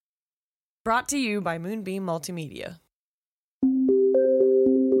Brought to you by Moonbeam Multimedia.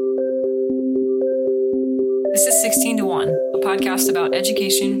 This is 16 to 1, a podcast about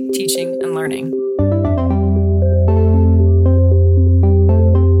education, teaching, and learning.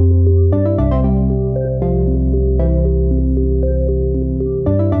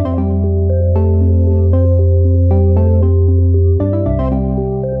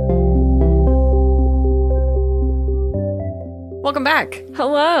 Welcome back.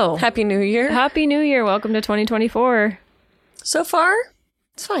 Hello. Happy New Year. Happy New Year. Welcome to 2024. So far,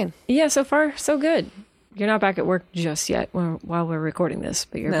 it's fine. Yeah, so far, so good. You're not back at work just yet while we're recording this,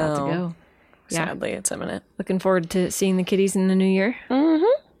 but you're about to go. Yeah. Sadly, it's imminent. Looking forward to seeing the kiddies in the new year.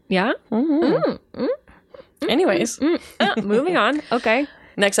 Mm-hmm. Yeah? Mm-hmm. Anyways. Moving on. Okay.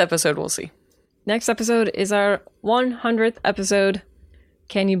 Next episode, we'll see. Next episode is our 100th episode.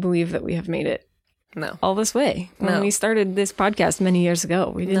 Can you believe that we have made it? No. All this way. When we started this podcast many years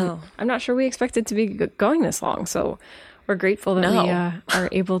ago, we didn't. No. I'm not sure we expected to be going this long, so we're grateful that we are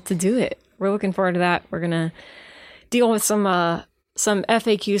able to do it. We're looking forward to that. We're gonna deal with some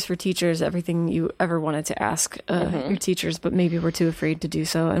FAQs for teachers, everything you ever wanted to ask your teachers, but maybe we're too afraid to do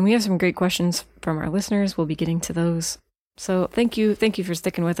so. And we have some great questions from our listeners. We'll be getting to those. So thank you for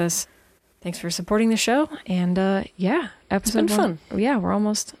sticking with us. Thanks for supporting the show. And episode it's been fun. Yeah, we're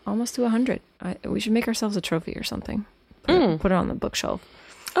almost to 100. We should make ourselves a trophy or something. Put it on the bookshelf.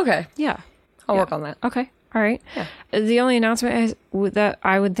 Okay. Yeah. I'll work on that. Okay. All right. Yeah. The only announcement that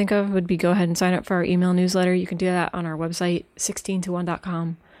I would think of would be go ahead and sign up for our email newsletter. You can do that on our website,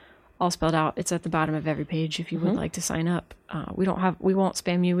 16to1.com. All spelled out. It's at the bottom of every page if you would like to sign up. We won't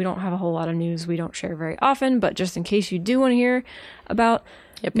spam you. We don't have a whole lot of news we don't share very often, but just in case you do want to hear about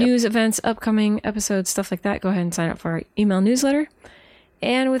news, events, upcoming episodes, stuff like that, go ahead and sign up for our email newsletter.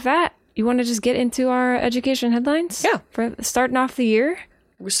 And with that, you want to just get into our education headlines? Yeah. For starting off the year?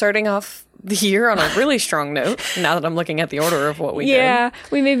 We're starting off the year on a really strong note, now that I'm looking at the order of what we did. Yeah,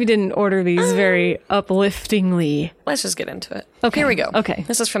 we maybe didn't order these very upliftingly. Let's just get into it. Okay. Here we go. Okay.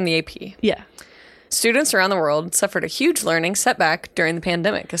 This is from the AP. Yeah. Students around the world suffered a huge learning setback during the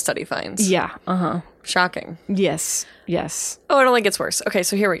pandemic, a study finds. Yeah. Uh-huh. Shocking. Yes. Oh, it only gets worse. Okay,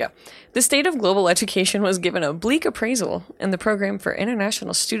 so here we go. The state of global education was given a bleak appraisal in the Program for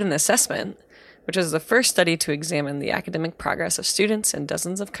International Student Assessment, which is the first study to examine the academic progress of students in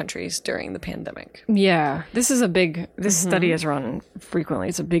dozens of countries during the pandemic. Yeah. This study is run frequently.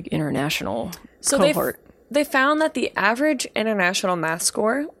 It's a big international cohort. They found that the average international math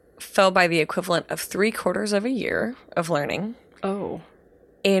score fell by the equivalent of 3/4 of a year of learning. Oh.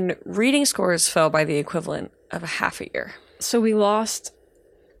 And reading scores fell by the equivalent of a half a year. So we lost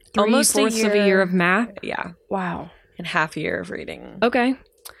almost 3/4 of a year of math? Yeah. Wow. And half a year of reading. Okay.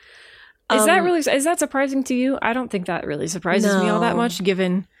 Is that surprising to you? I don't think that really surprises me all that much,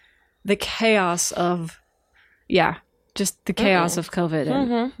 given the chaos of, just the chaos of COVID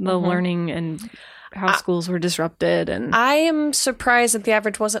and the learning and how schools were disrupted. And I am surprised that the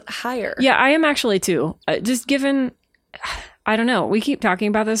average wasn't higher. Yeah, I am actually too. Just given, I don't know, we keep talking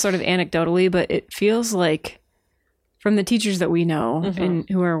about this sort of anecdotally, but it feels like from the teachers that we know and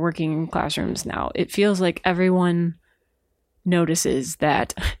who are working in classrooms now, it feels like everyone notices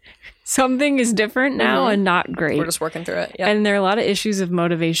that something is different now and not great. We're just working through it. Yep. And there are a lot of issues of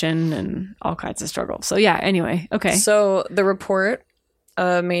motivation and all kinds of struggles. So yeah, anyway, okay. So the report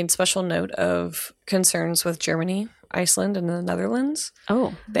made special note of concerns with Germany, Iceland, and the Netherlands.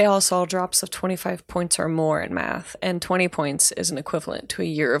 Oh. They all saw drops of 25 points or more in math, and 20 points is an equivalent to a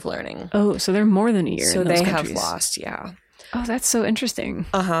year of learning. Oh, so they're more than a year so in those they countries. have lost, yeah. Oh, that's so interesting.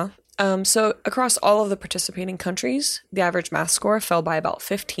 Uh-huh. So across all of the participating countries, the average math score fell by about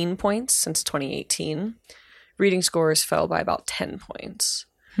 15 points since 2018. Reading scores fell by about 10 points.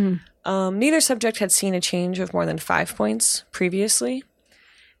 Neither subject had seen a change of more than 5 points previously.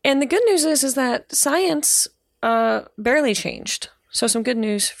 And the good news is that science barely changed. So some good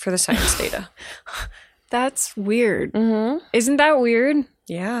news for the science data. That's weird. Isn't that weird?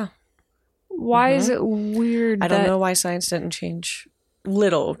 Yeah. Why is it weird? I don't know why science didn't change.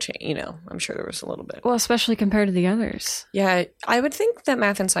 Little change, I'm sure there was a little bit. Well, especially compared to the others. Yeah, I would think that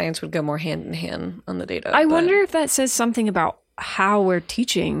math and science would go more hand in hand on the data. I wonder if that says something about how we're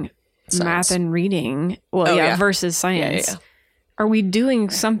teaching science. Math and reading. Well, versus science. Yeah. Are we doing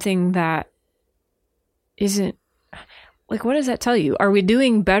something that isn't, like, what does that tell you? Are we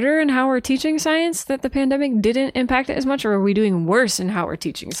doing better in how we're teaching science that the pandemic didn't impact it as much, or are we doing worse in how we're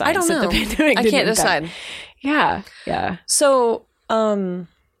teaching science? I don't know. That the pandemic I didn't can't impact? decide. Yeah. So,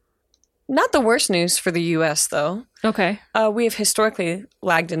 Not the worst news for the U.S., though. Okay. We have historically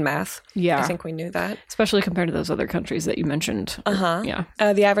lagged in math. Yeah. I think we knew that. Especially compared to those other countries that you mentioned. Uh-huh. Yeah.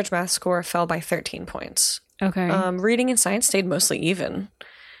 The average math score fell by 13 points. Okay. Reading and science stayed mostly even.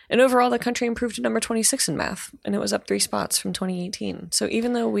 And overall, the country improved to number 26 in math, and it was up 3 spots from 2018. So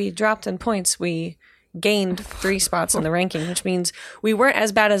even though we dropped in points, we gained 3 spots in the ranking, which means we weren't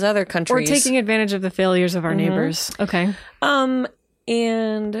as bad as other countries. We're taking advantage of the failures of our neighbors. Okay.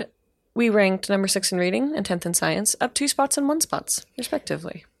 And we ranked number 6 in reading and 10th in science, up 2 spots and 1 spots,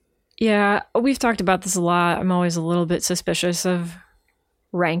 respectively. Yeah, we've talked about this a lot. I'm always a little bit suspicious of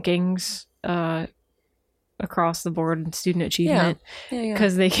rankings across the board in student achievement.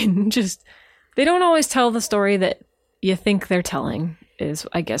 Because they can they don't always tell the story that you think they're telling, is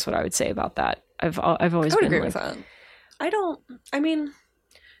I guess what I would say about that. I've always been agree with that.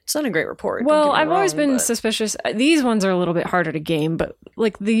 It's not a great report. Well, I've always been suspicious. These ones are a little bit harder to game, but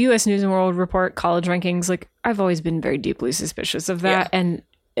like the U.S. News and World Report, college rankings, like I've always been very deeply suspicious of that. Yeah. And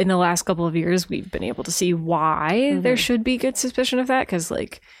in the last couple of years, we've been able to see why there should be good suspicion of that. Because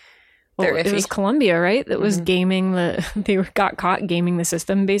it was Columbia, right? That was gaming they got caught gaming the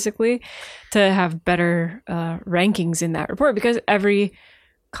system basically to have better rankings in that report. Because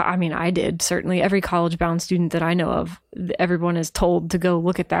I did, certainly every college-bound student that I know of, everyone is told to go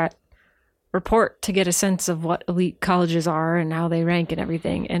look at that report to get a sense of what elite colleges are and how they rank and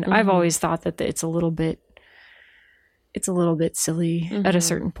everything. And I've always thought that it's a little bit silly at a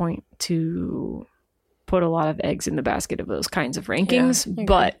certain point to put a lot of eggs in the basket of those kinds of rankings. Yeah,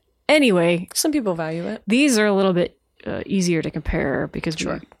 but anyway, some people value it. These are a little bit easier to compare because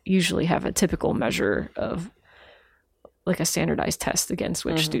we usually have a typical measure of like a standardized test against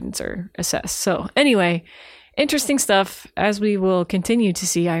which students are assessed. So anyway, interesting stuff. As we will continue to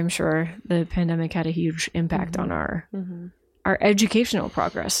see, I'm sure the pandemic had a huge impact on our educational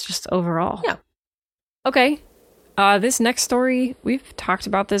progress just overall. Yeah. Okay. This next story, we've talked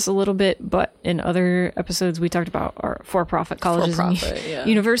about this a little bit, but in other episodes, we talked about our for-profit colleges and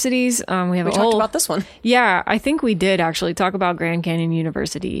universities. We talked about this one. Yeah, I think we did actually talk about Grand Canyon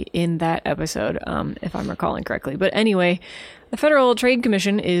University in that episode, if I'm recalling correctly. But anyway, the Federal Trade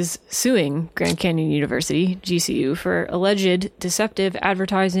Commission is suing Grand Canyon University, GCU, for alleged deceptive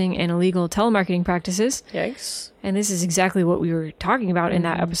advertising and illegal telemarketing practices. Yikes. And this is exactly what we were talking about in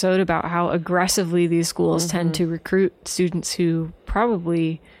that episode about how aggressively these schools tend to recruit students who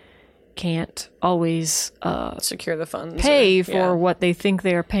probably can't always secure the funds, pay for what they think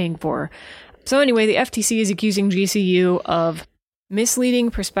they are paying for. So anyway, the FTC is accusing GCU of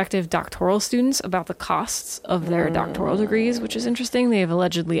misleading prospective doctoral students about the costs of their doctoral degrees, which is interesting. They have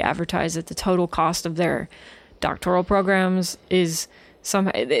allegedly advertised that the total cost of their doctoral programs is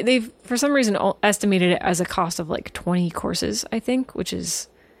they've for some reason estimated it as a cost of like 20 courses, I think, which is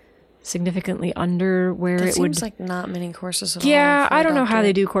significantly under where it would. Seems like not many courses at all. Yeah, I don't know how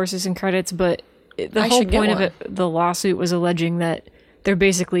they do courses and credits, but the whole point of it, the lawsuit was alleging that they're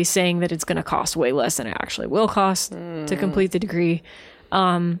basically saying that it's going to cost way less than it actually will cost to complete the degree.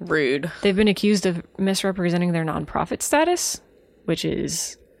 Rude. They've been accused of misrepresenting their nonprofit status, which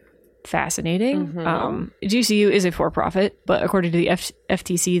is fascinating. GCU is a for-profit, but according to the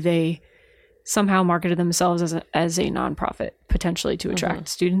FTC, they somehow marketed themselves as a nonprofit, potentially to attract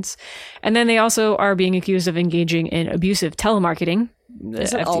students. And then they also are being accused of engaging in abusive telemarketing.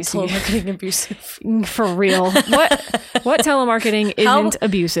 Isn't all telemarketing abusive? For real. What telemarketing isn't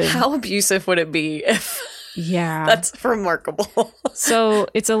abusive? How abusive would it be if... Yeah. That's remarkable. So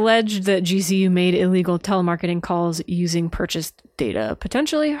it's alleged that GCU made illegal telemarketing calls using purchased data,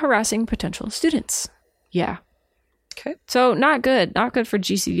 potentially harassing potential students. Yeah. Okay. So not good. Not good for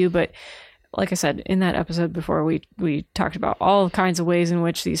GCU, but like I said, in that episode before, we talked about all kinds of ways in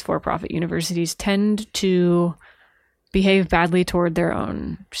which these for-profit universities tend to behave badly toward their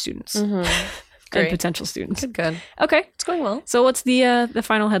own students. And potential students. Good. Okay. It's going well. So what's the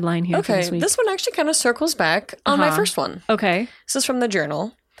final headline here for this week? This one actually kind of circles back on my first one. Okay. This is from the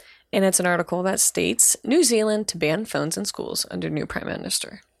Journal, and it's an article that states, New Zealand to ban phones in schools under new Prime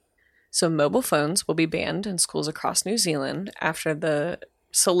Minister. So mobile phones will be banned in schools across New Zealand after the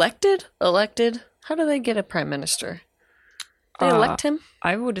elected, how do they get a Prime Minister? They elect him?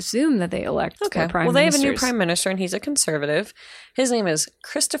 I would assume that they elect their prime Well, they have a ministers. new Prime Minister, and he's a conservative. His name is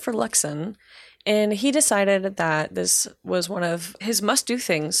Christopher Luxon. And he decided that this was one of his must-do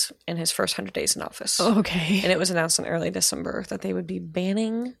things in his first 100 days in office. Okay. And it was announced in early December that they would be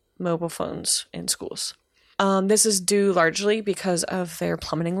banning mobile phones in schools. This is due largely because of their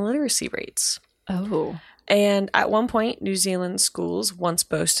plummeting literacy rates. Oh. And at one point, New Zealand schools once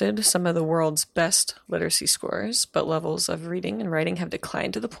boasted some of the world's best literacy scores, but levels of reading and writing have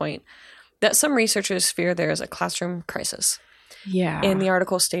declined to the point that some researchers fear there is a classroom crisis. Yeah. And the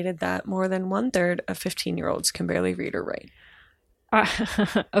article stated that more than 1/3 of 15-year-olds can barely read or write.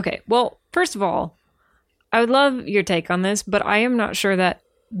 Okay. Well, first of all, I would love your take on this, but I am not sure that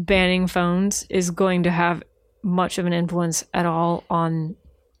banning phones is going to have much of an influence at all on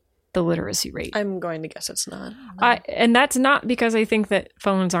the literacy rate. I'm going to guess it's not. And that's not because I think that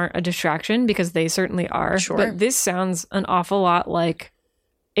phones aren't a distraction, because they certainly are. Sure. But this sounds an awful lot like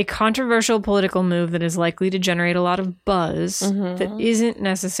a controversial political move that is likely to generate a lot of buzz that isn't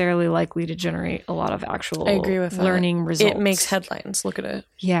necessarily likely to generate a lot of actual I agree with learning results. It makes headlines. Look at it.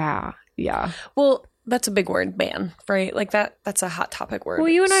 Yeah. Yeah. Well, that's a big word, ban, right? Like that's a hot topic word. Well,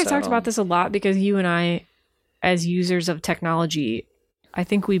 you and I have talked about this a lot, because you and I, as users of technology, I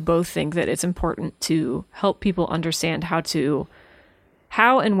think we both think that it's important to help people understand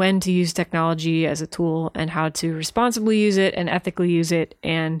how and when to use technology as a tool, and how to responsibly use it and ethically use it.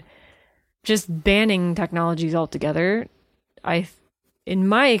 And just banning technologies altogether, in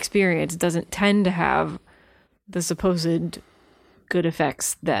my experience, doesn't tend to have the supposed good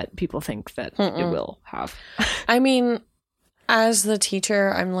effects that people think that it will have. I mean, as the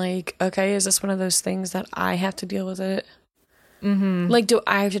teacher, I'm like, okay, is this one of those things that I have to deal with it? Like, do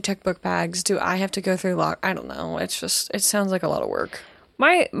I have to check book bags? Do I have to go through I don't know. It's just, it sounds like a lot of work.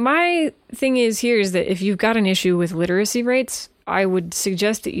 My thing is that if you've got an issue with literacy rates, I would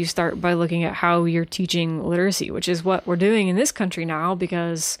suggest that you start by looking at how you're teaching literacy, which is what we're doing in this country now,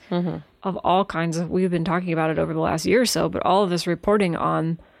 because of all kinds of, we've been talking about it over the last year or so, but all of this reporting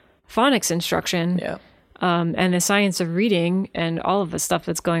on phonics instruction and the science of reading and all of the stuff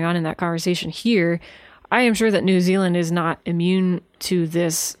that's going on in that conversation here. I am sure that New Zealand is not immune to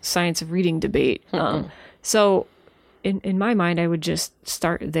this science of reading debate. So in my mind, I would just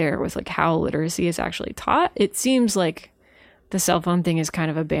start there with like how literacy is actually taught. It seems like the cell phone thing is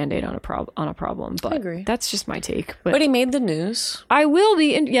kind of a Band-Aid on a problem, but I agree. That's just my take. But he made the news. I will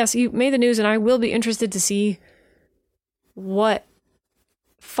be, yes, you made the news, and I will be interested to see what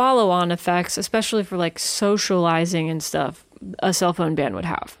follow-on effects, especially for like socializing and stuff, a cell phone ban would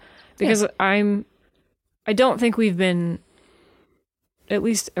have. Because I don't think we've been, at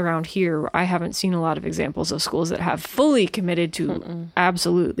least around here, I haven't seen a lot of examples of schools that have fully committed to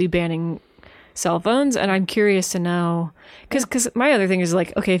absolutely banning cell phones. And I'm curious to know, because my other thing is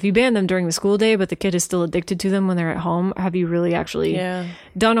like, okay, if you ban them during the school day, but the kid is still addicted to them when they're at home, have you really actually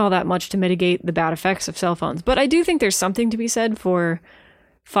done all that much to mitigate the bad effects of cell phones? But I do think there's something to be said for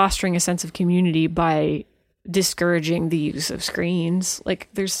fostering a sense of community by discouraging the use of screens. Like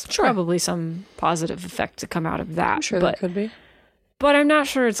there's probably some positive effect to come out of that. I'm sure that could be. But I'm not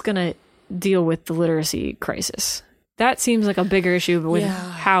sure it's going to deal with the literacy crisis. That seems like a bigger issue with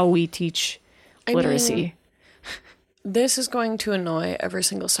how we teach literacy. I mean, this is going to annoy every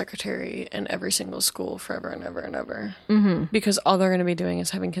single secretary in every single school forever and ever and ever. Because all they're going to be doing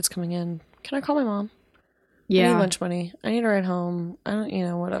is having kids coming in. Can I call my mom? I need lunch money. I need a ride home. I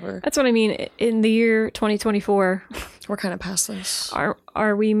don't, whatever. That's what I mean. In the year 2024, we're kind of past this.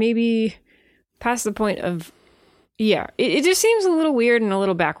 Are we maybe past the point of, it just seems a little weird and a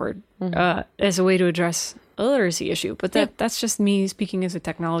little backward as a way to address a literacy issue. But that's just me speaking as a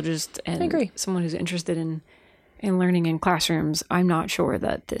technologist and someone who's interested in learning in classrooms. I'm not sure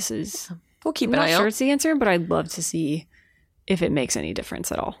that this is, we'll keep an eye out. I'm not sure it's the answer, but I'd love to see if it makes any difference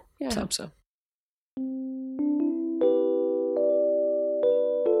at all. Yeah, I hope so.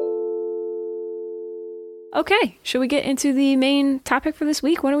 Okay, should we get into the main topic for this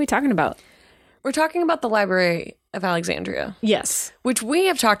week? What are we talking about? We're talking about the Library of Alexandria. Yes. Which we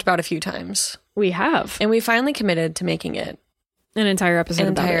have talked about a few times. We have. And we finally committed to making it an entire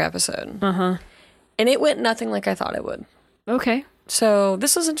episode. And it went nothing like I thought it would. Okay. So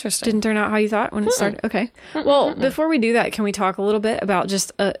this is interesting. Didn't turn out how you thought when it started? Okay. Well, before we do that, can we talk a little bit about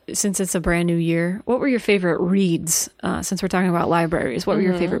just, since it's a brand new year, what were your favorite reads, since we're talking about libraries? What were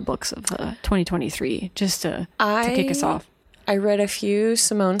your favorite books of 2023, just to kick us off? I read a few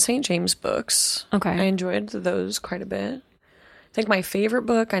Simone St. James books. Okay. I enjoyed those quite a bit. I think my favorite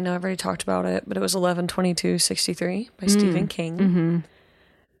book, I know I've already talked about it, but it was 11/22/63 by Stephen King.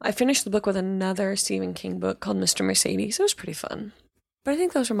 I finished the book with another Stephen King book called Mr. Mercedes. It was pretty fun. But I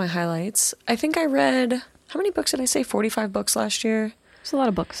think those were my highlights. I think I read, how many books did I say? 45 books last year. It's a lot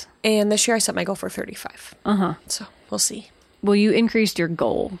of books. And this year I set my goal for 35. So we'll see. Well, you increased your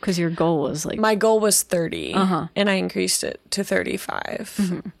goal because your goal was like... My goal was 30 and I increased it to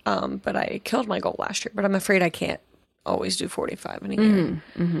 35. But I killed my goal last year. But I'm afraid I can't always do 45 in a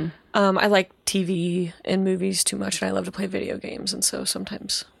year. I like TV and movies too much, and I love to play video games, and so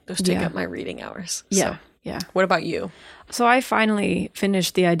sometimes those take up my reading hours. Yeah. Yeah. What about you? So I finally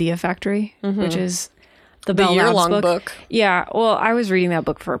finished The Idea Factory, which is the Bell Labs year-long book. Yeah. Well, I was reading that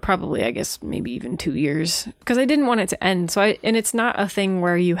book for probably, I guess, maybe even 2 years because I didn't want it to end. And it's not a thing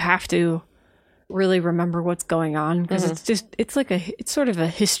where you have to really remember what's going on because it's sort of a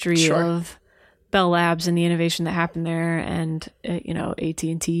history of Bell Labs and the innovation that happened there, and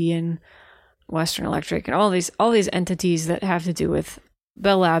AT&T and Western Electric and all these entities that have to do with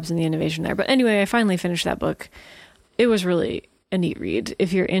Bell Labs and the innovation there. But anyway, I finally finished that book. It was really a neat read.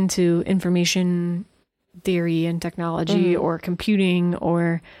 If you're into information theory and technology or computing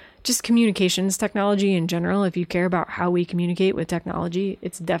or just communications technology in general, if you care about how we communicate with technology,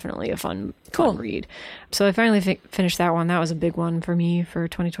 it's definitely a fun read. So I finally finished that one. That was a big one for me for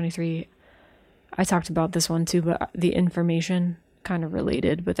 2023. I talked about this one too, but the information kind of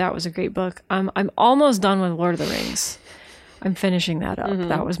related, but that was a great book. I'm almost done with Lord of the Rings. I'm finishing that up.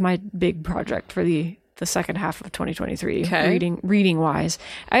 That was my big project for the second half of 2023, reading wise.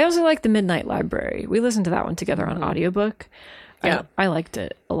 I also like The Midnight Library. We listened to that one together on audiobook. Yeah. I liked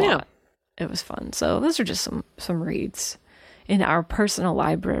it a lot. Yeah. It was fun. So those are just some reads in our personal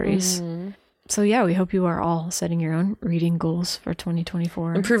libraries. So yeah, we hope you are all setting your own reading goals for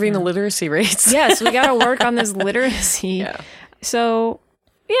 2024. Improving the literacy rates. Yes, we got to work on this literacy. Yeah. So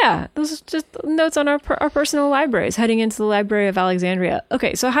yeah, those are just notes on our personal libraries heading into the Library of Alexandria.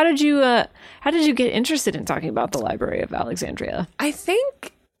 Okay, so how did you get interested in talking about the Library of Alexandria? I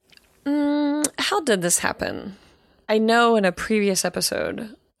think, how did this happen? I know in a previous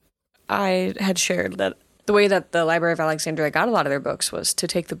episode, I had shared that the way that the Library of Alexandria got a lot of their books was to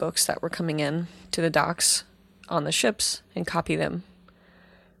take the books that were coming in to the docks on the ships and copy them.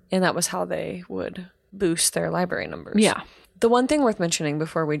 And that was how they would boost their library numbers. Yeah. The one thing worth mentioning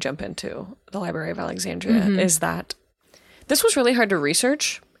before we jump into the Library of Alexandria is that this was really hard to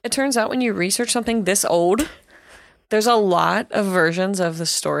research. It turns out when you research something this old, there's a lot of versions of the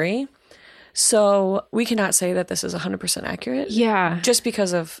story. So we cannot say that this is 100% accurate. Yeah. Just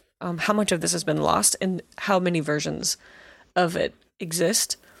because of how much of this has been lost and how many versions of it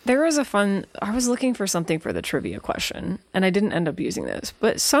exist. There was I was looking for something for the trivia question, and I didn't end up using this.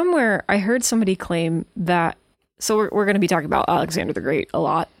 But somewhere I heard somebody claim that, so we're going to be talking about Alexander the Great a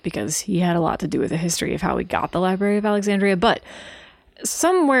lot because he had a lot to do with the history of how we got the Library of Alexandria. But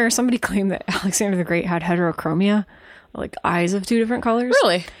somewhere somebody claimed that Alexander the Great had heterochromia, like eyes of two different colors.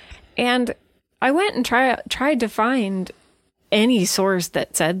 Really? And I went and tried to find any source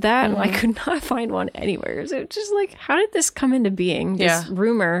that said that, and I could not find one anywhere. So it's just like, how did this come into being? This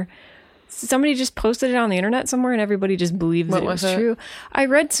rumor. Somebody just posted it on the internet somewhere, and everybody just believed that it was true. I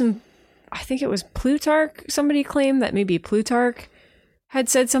read I think it was Plutarch. Somebody claimed that maybe Plutarch had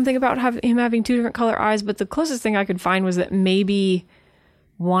said something about him having two different color eyes, but the closest thing I could find was that maybe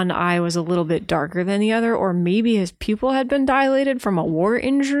one eye was a little bit darker than the other, or maybe his pupil had been dilated from a war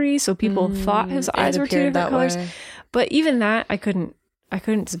injury, so people thought his eyes were two different colors. But even that, I couldn't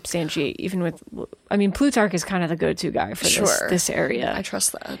substantiate. Even with, I mean, Plutarch is kind of the go-to guy for this area. I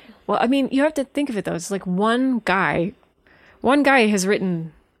trust that. Well, I mean, you have to think of it though. It's like one guy has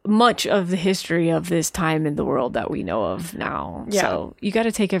written much of the history of this time in the world that we know of now. Yeah. So you got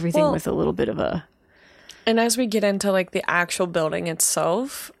to take everything with a little bit of a. And as we get into like the actual building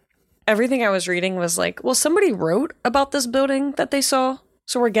itself, everything I was reading was like, well, somebody wrote about this building that they saw,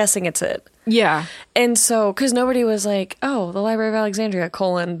 so we're guessing it's it. Yeah. And so, because nobody was like, oh, the Library of Alexandria,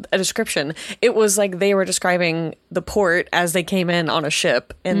 a description. It was like they were describing the port as they came in on a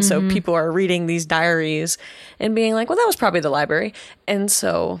ship. And so people are reading these diaries and being like, well, that was probably the library. And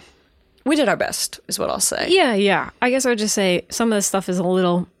so we did our best, is what I'll say. Yeah. I guess I would just say some of this stuff is a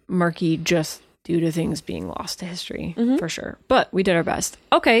little murky just due to things being lost to history, for sure. But we did our best.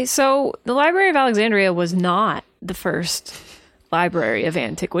 Okay, so the Library of Alexandria was not the first library of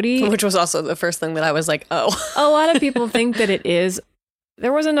antiquity. Which was also the first thing that I was like, oh. A lot of people think that it is.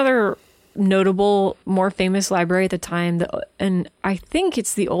 There was another notable, more famous library at the time, and I think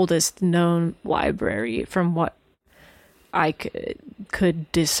it's the oldest known library from what I could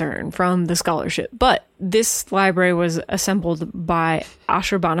discern from the scholarship. But this library was assembled by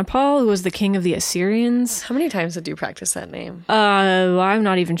Ashurbanipal, who was the king of the Assyrians. How many times did you practice that name? I'm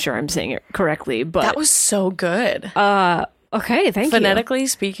not even sure I'm saying it correctly, but that was so good. Okay, thank you. Phonetically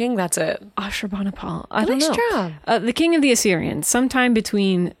speaking, that's it. Ashurbanipal. I don't know. Nice job. The king of the Assyrians, sometime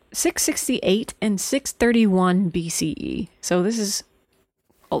between 668 and 631 BCE. So this is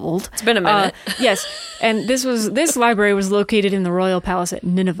old. It's been a minute. Yes, and this library was located in the royal palace at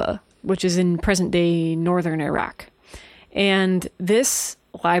Nineveh, which is in present-day northern Iraq. And this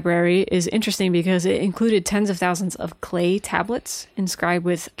library is interesting because it included tens of thousands of clay tablets inscribed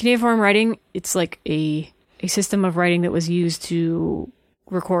with cuneiform writing. It's like a system of writing that was used to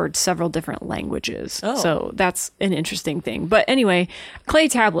record several different languages. Oh. So that's an interesting thing. But anyway, clay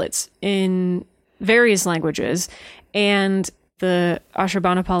tablets in various languages, and the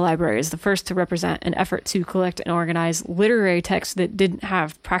Ashurbanipal Library is the first to represent an effort to collect and organize literary texts that didn't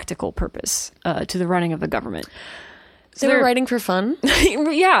have practical purpose to the running of the government. So they were writing for fun?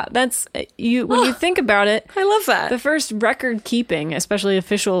 Yeah, that's you. When you think about it, I love that. The first record keeping, especially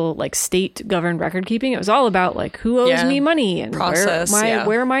official, like state governed record keeping, it was all about like who owes me money and process,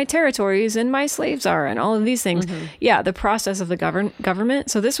 where my territories and my slaves are and all of these things. Mm-hmm. Yeah, the process of the government.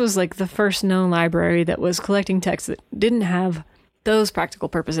 So this was like the first known library that was collecting texts that didn't have those practical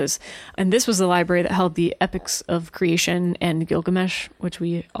purposes. And this was the library that held the epics of creation and Gilgamesh, which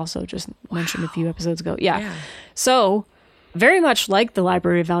we also just mentioned a few episodes ago. Yeah. So very much like the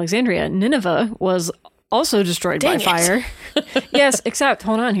Library of Alexandria, Nineveh was also destroyed by fire. Yes, except,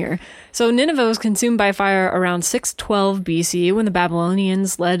 hold on here. So Nineveh was consumed by fire around 612 BC when the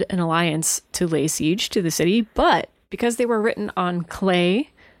Babylonians led an alliance to lay siege to the city. But because they were written on clay,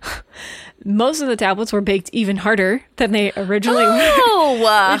 most of the tablets were baked even harder than they originally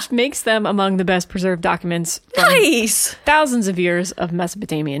were, which makes them among the best preserved documents from thousands of years of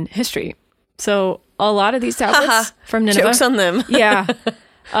Mesopotamian history. So a lot of these tablets from Nineveh... Jokes on them. Yeah.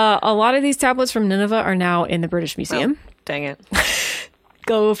 A lot of these tablets from Nineveh are now in the British Museum. Oh, dang it.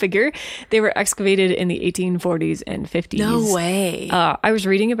 Go figure. They were excavated in the 1840s and 50s. No way. I was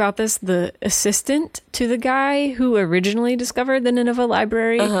reading about this. The assistant to the guy who originally discovered the Nineveh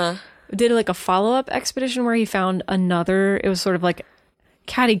Library did like a follow-up expedition where he found another, it was sort of like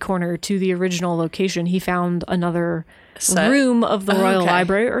catty corner to the original location. He found another room of the Royal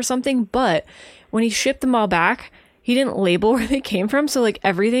Library or something. But when he shipped them all back, he didn't label where they came from. So like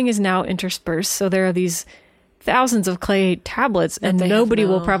everything is now interspersed. So there are these thousands of clay tablets and nobody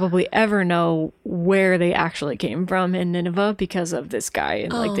will probably ever know where they actually came from in Nineveh because of this guy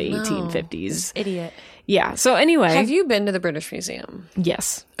in like the 1850s. This idiot. Yeah. So anyway. Have you been to the British Museum?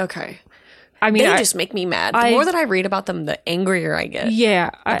 Yes. Okay. I mean, they just make me mad. The more that I read about them, the angrier I get. Yeah.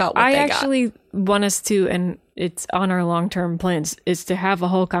 About what I they actually want us to, and it's on our long-term plans, is to have a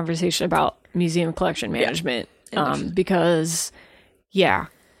whole conversation about museum collection management. Because, yeah.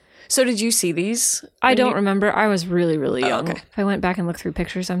 So did you see these? I don't remember. I was really, really young. Okay. If I went back and looked through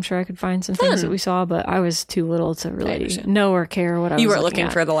pictures, I'm sure I could find some things that we saw, but I was too little to really know or care what I was looking at. You weren't looking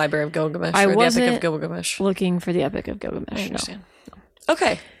for the Library of Gilgamesh or the Epic of Gilgamesh? Looking for the Epic of Gilgamesh, I understand. No.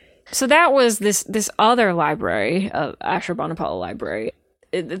 Okay. So that was this other library, Ashurbanipal Library.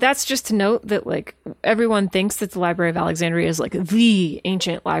 That's just to note that like everyone thinks that the Library of Alexandria is like the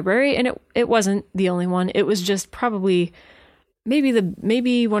ancient library, and it wasn't the only one. It was just probably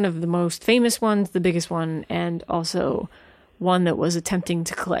maybe one of the most famous ones, the biggest one, and also one that was attempting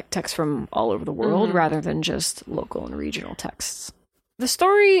to collect texts from all over the world rather than just local and regional texts. The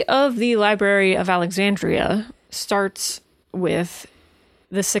story of the Library of Alexandria starts with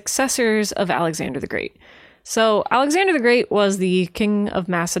the successors of Alexander the Great. So Alexander the Great was the king of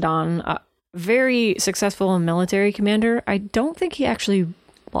Macedon, a very successful military commander. I don't think he actually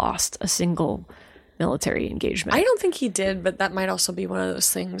lost a single military engagement. I don't think he did, but that might also be one of those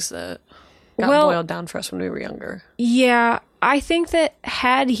things that got boiled down for us when we were younger. Yeah, I think that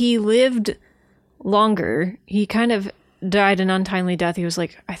had he lived longer, he kind of died an untimely death. He was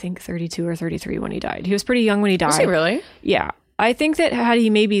like, I think 32 or 33 when he died. He was pretty young when he died. Was he really? Yeah. I think that had he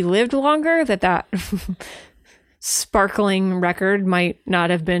maybe lived longer, that sparkling record might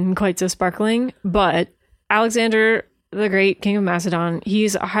not have been quite so sparkling. But Alexander the Great, king of Macedon,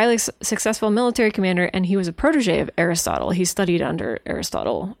 he's a highly successful military commander, and he was a protege of Aristotle. He studied under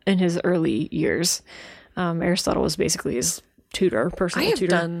Aristotle in his early years. Aristotle was basically his tutor, personal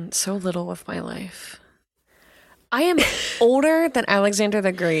tutor. I have done so little with my life. I am older than Alexander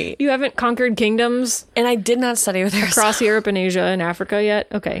the Great. You haven't conquered kingdoms? And I did not study with Aristotle. Across Europe and Asia and Africa yet?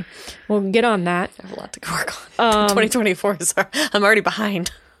 Okay. Well, get on that. I have a lot to work on. 2024 is I'm already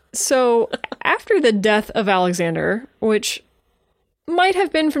behind. So, after the death of Alexander, which might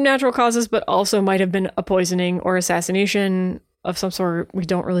have been from natural causes, but also might have been a poisoning or assassination of some sort, we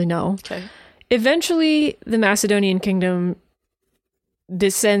don't really know. Okay. Eventually, the Macedonian kingdom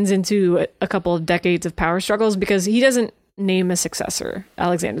descends into a couple of decades of power struggles because he doesn't name a successor,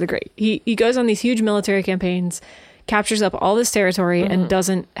 Alexander the Great. He goes on these huge military campaigns, captures up all this territory, and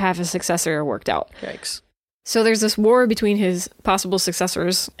doesn't have a successor worked out. Yikes. So there's this war between his possible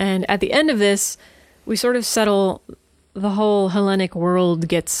successors, and at the end of this, we sort of settle, the whole Hellenic world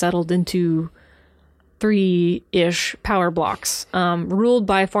gets settled into three-ish power blocks, ruled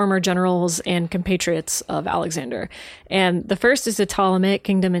by former generals and compatriots of Alexander. And the first is the Ptolemaic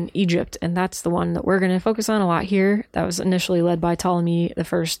kingdom in Egypt, and that's the one that we're going to focus on a lot here. That was initially led by Ptolemy the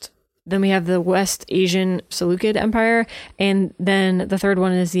First. Then we have the West Asian Seleucid Empire, and then the third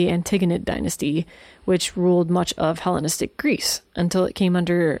one is the Antigonid dynasty, which ruled much of Hellenistic Greece until it came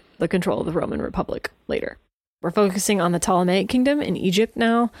under the control of the Roman Republic later. We're focusing on the Ptolemaic kingdom in Egypt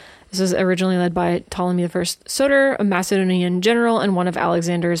now. This was originally led by Ptolemy I Soter, a Macedonian general and one of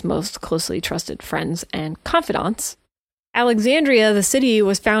Alexander's most closely trusted friends and confidants. Alexandria, the city,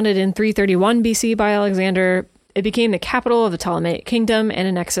 was founded in 331 BC by Alexander. It became the capital of the Ptolemaic kingdom and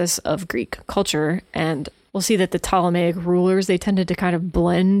a nexus of Greek culture. And we'll see that the Ptolemaic rulers, they tended to kind of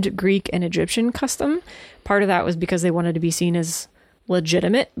blend Greek and Egyptian custom. Part of that was because they wanted to be seen as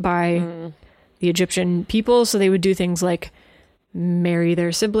legitimate by the Egyptian people. So they would do things like marry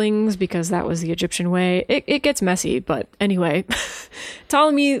their siblings because that was the Egyptian way. It gets messy, but anyway,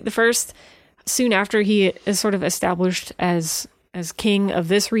 Ptolemy the First, soon after he is sort of established as king of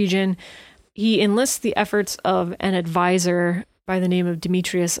this region, he enlists the efforts of an advisor by the name of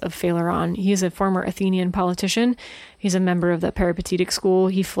Demetrius of Phaleron. He is a former Athenian politician. He's a member of the Peripatetic school.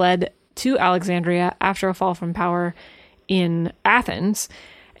 He fled to Alexandria after a fall from power in Athens.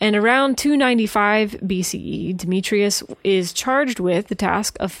 And around 295 BCE, Demetrius is charged with the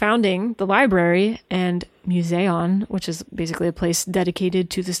task of founding the library and museon, which is basically a place dedicated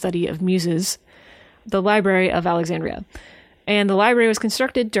to the study of muses, the Library of Alexandria. And the library was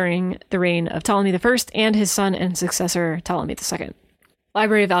constructed during the reign of Ptolemy I and his son and successor, Ptolemy II.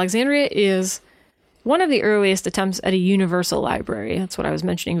 Library of Alexandria is one of the earliest attempts at a universal library. That's what I was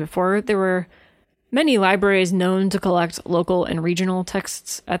mentioning before. There were many libraries known to collect local and regional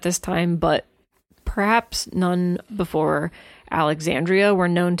texts at this time, but perhaps none before Alexandria were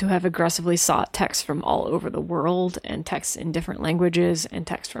known to have aggressively sought texts from all over the world, and texts in different languages, and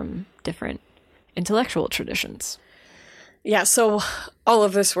texts from different intellectual traditions. Yeah, so all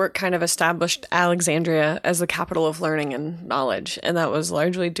of this work kind of established Alexandria as the capital of learning and knowledge, and that was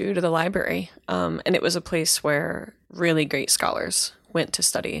largely due to the library. And it was a place where really great scholars went to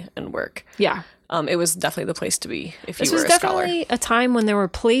study and work. Yeah. It was definitely the place to be if you This were was a scholar. definitely a time when there were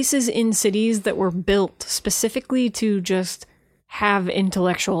places in cities that were built specifically to just have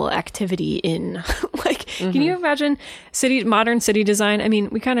intellectual activity in. Like, can you imagine modern city design? I mean,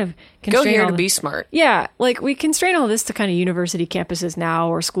 we kind of Go here to be smart. Yeah, like we constrain all this to kind of university campuses now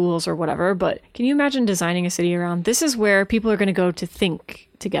or schools or whatever, but can you imagine designing a city around this is where people are going to go to think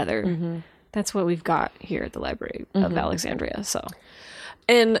together? That's what we've got here at the Library of Alexandria. So,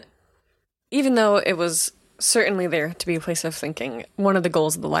 and even though it was certainly there to be a place of thinking, one of the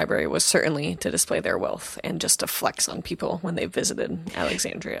goals of the library was certainly to display their wealth and just to flex on people when they visited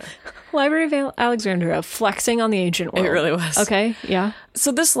Alexandria. Library of Alexandria, flexing on the ancient world. It really was. Okay, yeah.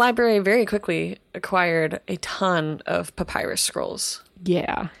 So this library very quickly acquired a ton of papyrus scrolls.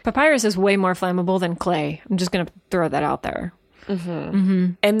 Yeah. Papyrus is way more flammable than clay. I'm just going to throw that out there.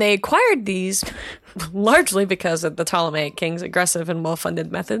 And they acquired these largely because of the Ptolemaic king's aggressive and well-funded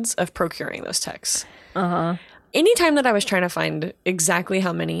methods of procuring those texts. Anytime that I was trying to find exactly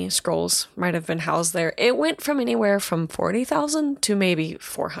how many scrolls might have been housed there, it went from anywhere from 40,000 to maybe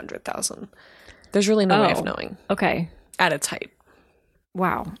 400,000. There's really no way of knowing. Okay. At its height.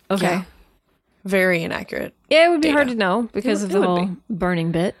 Wow. Okay. Yeah. Very inaccurate. Yeah, it would be data. hard to know because of the whole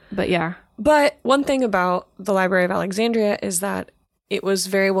burning bit, but yeah. But one thing about the Library of Alexandria is that it was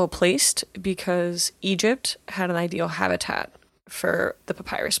very well placed because Egypt had an ideal habitat for the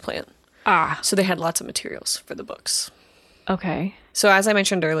papyrus plant. So they had lots of materials for the books. Okay. So as I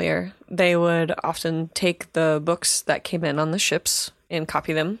mentioned earlier, they would often take the books that came in on the ships and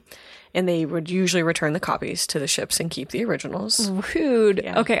copy them. And they would usually return the copies to the ships and keep the originals. Rude.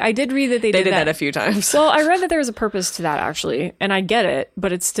 Yeah. Okay, I did read that they did that a few times. Well, I read that there was a purpose to that, actually. And I get it,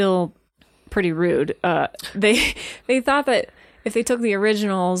 but it's still pretty rude. They thought that if they took the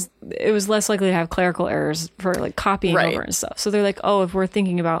originals, it was less likely to have clerical errors for like copying over and stuff. So they're like, oh, if we're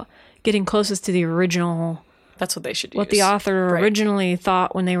thinking about getting closest to the original, that's what they should use. What the author originally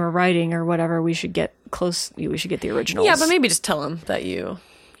thought when they were writing or whatever, we should get close. We should get the originals. Yeah, but maybe just tell them that you know.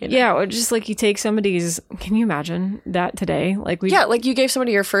 Yeah, or just like you take somebody's. Can you imagine that today? Like like you gave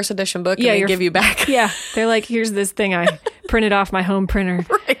somebody your first edition book and they give you back. Yeah, they're like, here's this thing I printed off my home printer.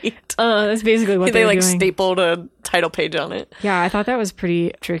 Right. That's basically what they like doing. Stapled a title page on it. Yeah, I thought that was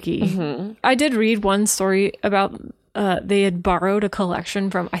pretty tricky. I did read one story about they had borrowed a collection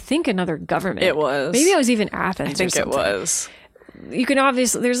from, I think, another government. It was. Maybe it was even Athens. I think it was. You can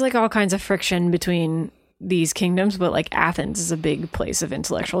obviously, there's like all kinds of friction between these kingdoms, but like Athens is a big place of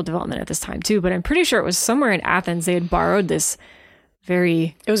intellectual development at this time too. But I'm pretty sure it was somewhere in Athens they had borrowed this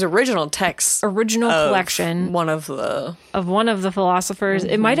it was original text, collection one of the philosophers.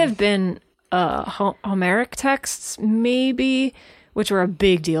 It might have been Homeric texts, maybe, which were a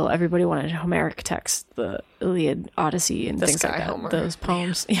big deal. Everybody wanted Homeric texts, the Iliad, Odyssey, and things like that. Homer. Those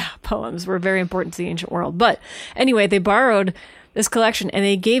poems, poems were very important to the ancient world. But anyway, they borrowed this collection and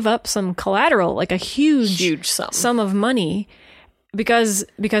they gave up some collateral, like a huge sum of money, because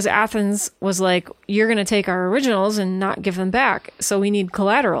Athens was like, you're going to take our originals and not give them back, so we need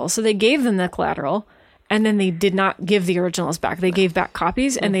collateral. So they gave them the collateral, and then they did not give the originals back. They gave back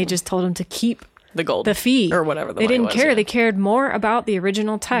copies, and they just told them to keep the gold, the fee, or whatever. They didn't care. Yeah. They cared more about the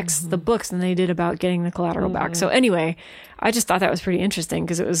original texts, the books, than they did about getting the collateral back. So anyway, I just thought that was pretty interesting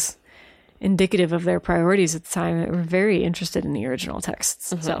because it was indicative of their priorities at the time. They were very interested in the original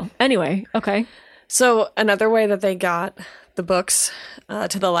texts. So anyway, okay. So another way that they got the books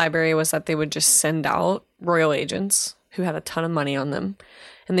to the library was that they would just send out royal agents who had a ton of money on them,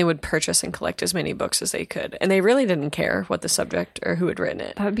 and they would purchase and collect as many books as they could. And they really didn't care what the subject or who had written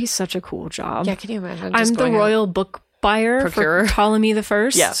it. That would be such a cool job. Yeah, can you imagine? I'm the royal book buyer for Ptolemy the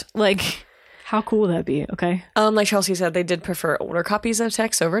First. Yeah. Like, how cool would that be? Okay. Like Chelsea said, they did prefer older copies of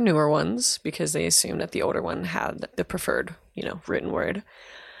text over newer ones because they assumed that the older one had the preferred, written word.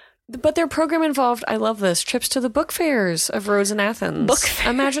 But their program involved, I love this, trips to the book fairs of Rhodes and Athens. Book fairs.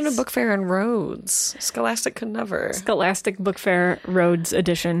 Imagine a book fair in Rhodes. Scholastic could never. Scholastic Book Fair Rhodes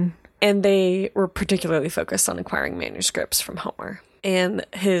edition. And they were particularly focused on acquiring manuscripts from Homer. And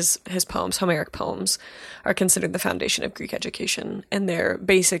his poems, Homeric poems, are considered the foundation of Greek education. And they're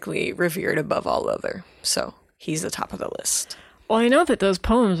basically revered above all other. So he's the top of the list. Well, I know that those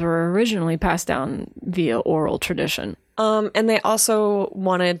poems were originally passed down via oral tradition. And they also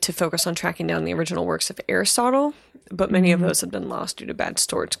wanted to focus on tracking down the original works of Aristotle, but many of those had been lost due to bad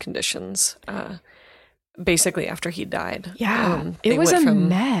storage conditions. Basically, after he died. Yeah, it was a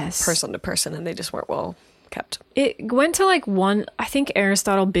mess. Person to person, and they just weren't well kept. It went to I think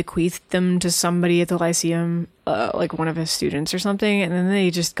Aristotle bequeathed them to somebody at the Lyceum, like one of his students or something, and then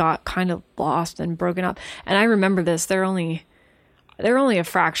they just got kind of lost and broken up. And I remember this. They're only a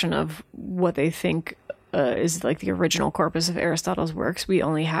fraction of what they think is like the original corpus of Aristotle's works. We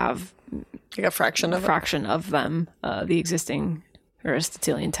only have like a fraction of them, the existing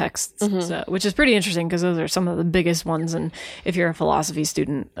Aristotelian texts, which is pretty interesting because those are some of the biggest ones. And if you're a philosophy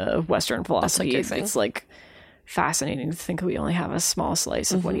student of Western philosophy, it's like fascinating to think we only have a small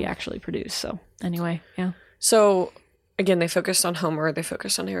slice of what he actually produced. So anyway, yeah. So again, they focused on Homer, they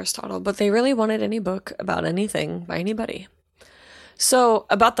focused on Aristotle, but they really wanted any book about anything by anybody. So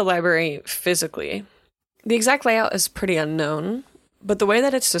about the library physically, the exact layout is pretty unknown, but the way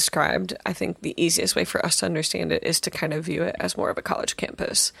that it's described, I think the easiest way for us to understand it is to kind of view it as more of a college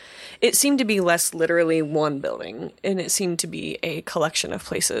campus. It seemed to be less literally one building, and it seemed to be a collection of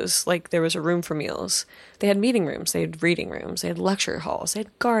places. Like there was a room for meals. They had meeting rooms, they had reading rooms, they had lecture halls, they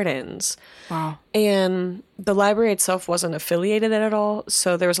had gardens. Wow. And the library itself wasn't affiliated at all,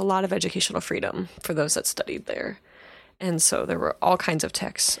 so there was a lot of educational freedom for those that studied there. And so there were all kinds of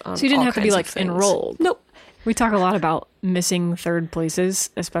texts on So you didn't have to be like things. enrolled? Nope. We talk a lot about missing third places,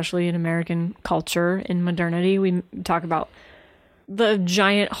 especially in American culture, in modernity. We talk about the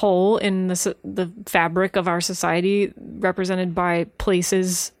giant hole in the fabric of our society represented by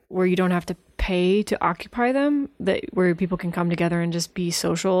places where you don't have to pay to occupy them, where people can come together and just be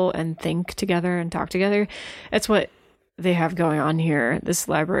social and think together and talk together. That's what they have going on here. This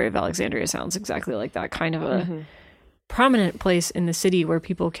Library of Alexandria sounds exactly like that, kind of a prominent place in the city where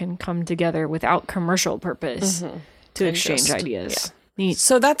people can come together without commercial purpose to exchange ideas. Yeah. Neat.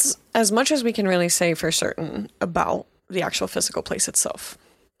 So that's as much as we can really say for certain about the actual physical place itself.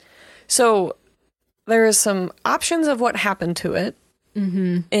 So there is some options of what happened to it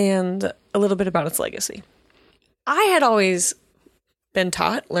and a little bit about its legacy. I had always been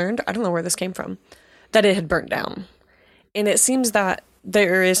learned, I don't know where this came from, that it had burnt down. And it seems that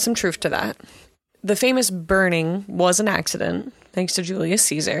there is some truth to that. The famous burning was an accident, thanks to Julius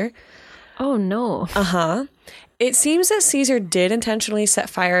Caesar. Oh, no. It seems that Caesar did intentionally set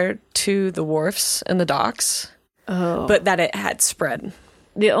fire to the wharfs and the docks, but that it had spread.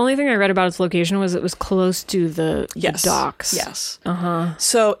 The only thing I read about its location was it was close to the docks. Yes.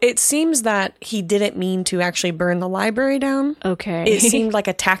 So it seems that he didn't mean to actually burn the library down. Okay. It seemed like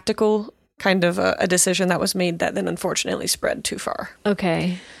a tactical kind of a decision that was made that then unfortunately spread too far.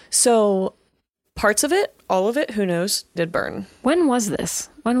 Okay. So parts of it, all of it, who knows, did burn. When was this?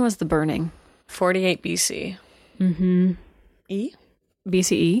 When was the burning? 48 BC.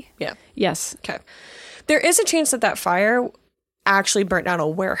 BCE? Yeah. Yes. Okay. There is a chance that fire actually burnt down a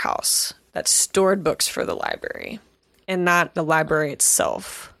warehouse that stored books for the library and not the library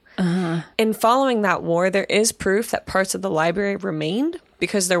itself. And following that war, there is proof that parts of the library remained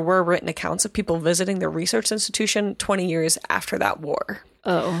because there were written accounts of people visiting the research institution 20 years after that war.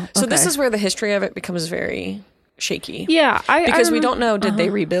 Oh, okay. So this is where the history of it becomes very shaky. Yeah. Because we don't know, did they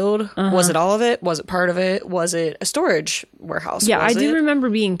rebuild? Was it all of it? Was it part of it? Was it a storage warehouse? Yeah, I do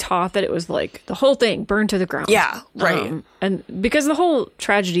remember being taught that it was like the whole thing burned to the ground. Yeah, right. And because the whole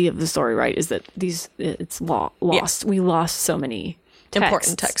tragedy of the story, right, is that it's lost. Yeah. We lost so many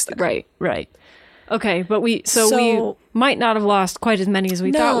important texts there. Right. Okay, but we might not have lost quite as many as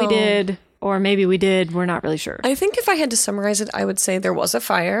we thought we did, or maybe we did. We're not really sure. I think if I had to summarize it, I would say there was a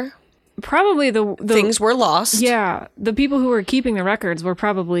fire. Probably the things were lost. Yeah, the people who were keeping the records were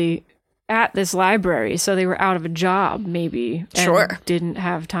probably at this library, so they were out of a job, maybe. And didn't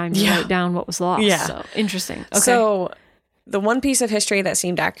have time to write down what was lost. Yeah. So interesting. Okay. So the one piece of history that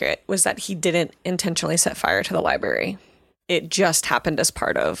seemed accurate was that he didn't intentionally set fire to the library. It just happened as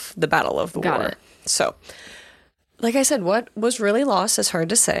part of the battle of the war. So, like I said, what was really lost is hard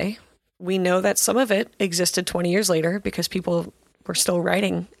to say. We know that some of it existed 20 years later because people were still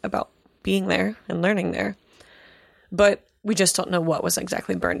writing about being there and learning there. But we just don't know what was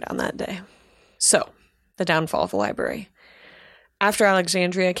exactly burned down that day. So, the downfall of the library. After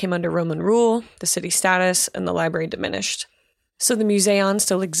Alexandria came under Roman rule, the city's status and the library diminished. So the museum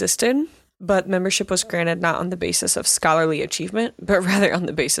still existed, but membership was granted not on the basis of scholarly achievement, but rather on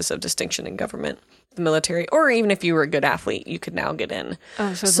the basis of distinction in government, the military, or even if you were a good athlete, you could now get in.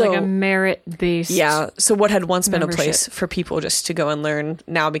 Oh, so it's like a merit-based Yeah, so what had once been a place for people just to go and learn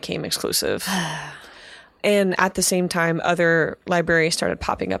now became exclusive. And at the same time, other libraries started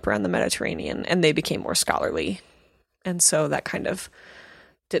popping up around the Mediterranean, and they became more scholarly. And so that kind of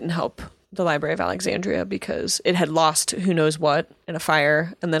didn't help the Library of Alexandria because it had lost who knows what in a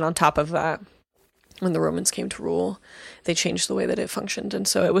fire. And then on top of that, when the Romans came to rule, they changed the way that it functioned. And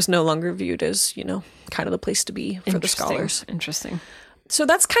so it was no longer viewed as, kind of the place to be for the scholars. Interesting. So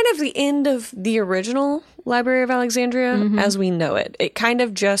that's kind of the end of the original Library of Alexandria as we know it. It kind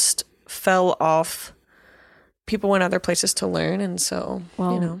of just fell off. People went other places to learn. And so,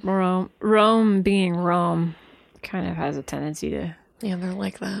 Rome being Rome kind of has a tendency to... Yeah, they're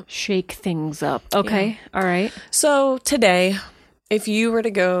like that. Shake things up. Okay. Yeah. All right. So today, if you were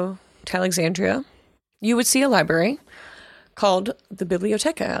to go to Alexandria, you would see a library called the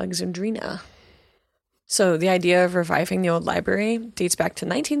Bibliotheca Alexandrina. So the idea of reviving the old library dates back to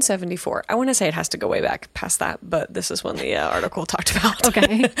 1974. I want to say it has to go way back past that, but this is when the article talked about.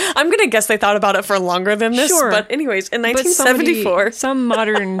 Okay. I'm going to guess they thought about it for longer than this. Sure. But anyways, in 1974... some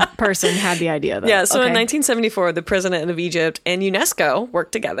modern person had the idea, though. Yeah, so in 1974, the president of Egypt and UNESCO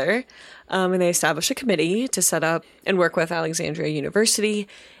worked together, and they established a committee to set up and work with Alexandria University,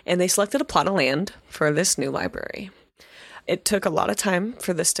 and they selected a plot of land for this new library. It took a lot of time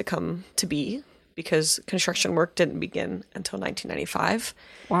for this to come to be, because construction work didn't begin until 1995.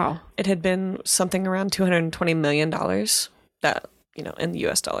 Wow. It had been something around $220 million that, in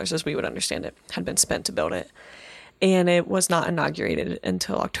US dollars, as we would understand it, had been spent to build it. And it was not inaugurated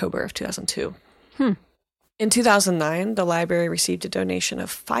until October of 2002. In 2009, the library received a donation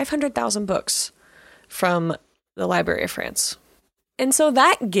of 500,000 books from the Library of France. And so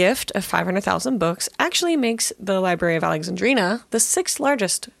that gift of 500,000 books actually makes the Library of Alexandrina the 6th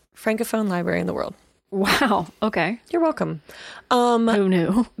largest Francophone library in the world. Wow. Okay. You're welcome. Who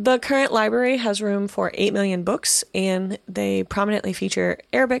knew? The current library has room for 8 million books, and they prominently feature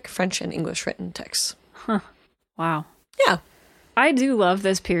Arabic, French, and English written texts. Huh. Wow. Yeah. I do love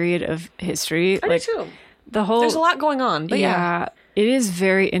this period of history. I do too. There's a lot going on, but yeah. It is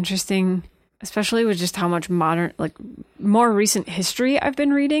very interesting, especially with just how much more recent history I've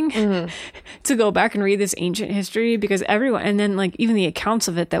been reading to go back and read this ancient history, because everyone, and then even the accounts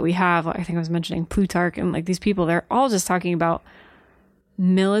of it that we have, I think I was mentioning Plutarch and these people, they're all just talking about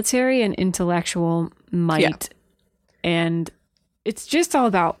military and intellectual might. Yeah. And it's just all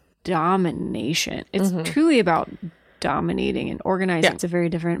about domination. It's truly about dominating and organizing. Yeah. It's a very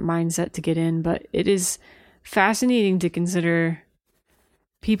different mindset to get in, but it is fascinating to consider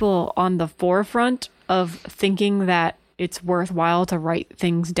people on the forefront of thinking that it's worthwhile to write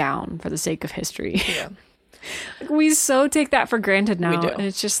things down for the sake of history. Yeah. We so take that for granted now. We do. And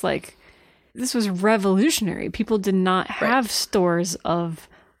it's just this was revolutionary. People did not have stores of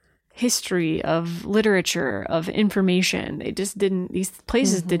history, of literature, of information. They just didn't, these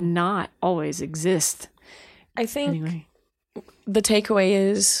places did not always exist. I think the takeaway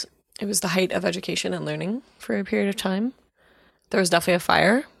is it was the height of education and learning for a period of time. There was definitely a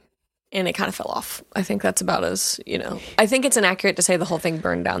fire, and it kind of fell off. I think that's about as, I think it's inaccurate to say the whole thing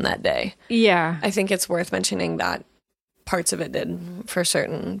burned down that day. Yeah. I think it's worth mentioning that parts of it did for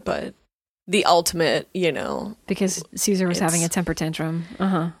certain, but the ultimate, Because Caesar was having a temper tantrum.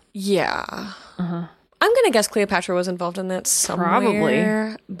 Yeah. I'm going to guess Cleopatra was involved in that somewhere.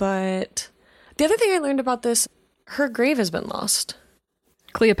 Probably. But the other thing I learned about this, her grave has been lost.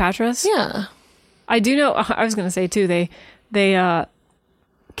 Cleopatra's? Yeah. I do know, I was going to say too, they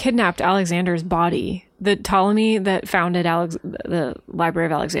kidnapped Alexander's body. The Ptolemy that founded the Library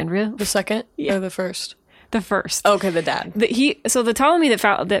of Alexandria. The second? Yeah. Or the first? The first. Okay, the dad. So the Ptolemy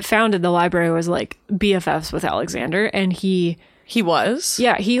that founded the library was like BFFs with Alexander, and he was?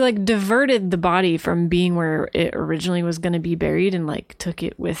 Yeah, he like diverted the body from being where it originally was going to be buried and like took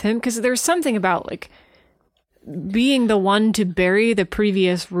it with him. Because there's something about like being the one to bury the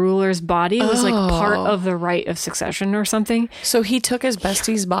previous ruler's body was like part of the right of succession or something. So he took his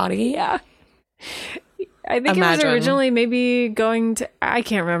bestie's body? Yeah. I think it was originally maybe going to... I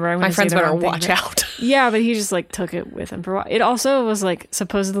can't remember. My friends better watch out. Yeah, but he just like took it with him for a while. It also was like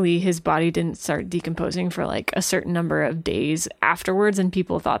supposedly his body didn't start decomposing for like a certain number of days afterwards, and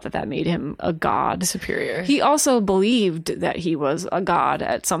people thought that made him a god. Superior. He also believed that he was a god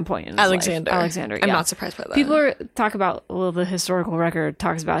at some point in his life. Alexander. I'm not surprised by that. People talk about, the historical record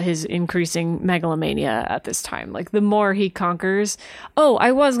talks about his increasing megalomania at this time. Like the more he conquers... Oh,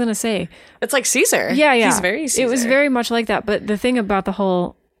 I was going to say... It's like Caesar. Yeah. He's very Caesar. It was very much like that. But the thing about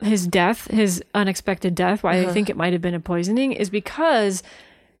his death, his unexpected death, why I think it might have been a poisoning, is because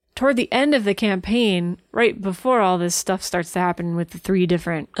toward the end of the campaign, right before all this stuff starts to happen with the three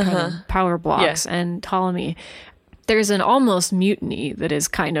different kind of power blocks and Ptolemy, there's an almost mutiny that is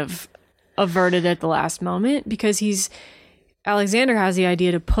kind of averted at the last moment because Alexander has the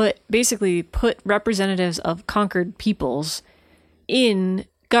idea to put representatives of conquered peoples in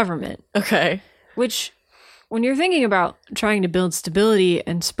government. Okay. Which, when you're thinking about trying to build stability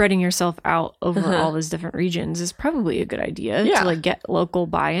and spreading yourself out over all these different regions, is probably a good idea to like get local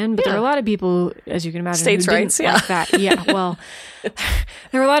buy-in. But there are a lot of people, as you can imagine, states' who rights, didn't like that. Yeah, well,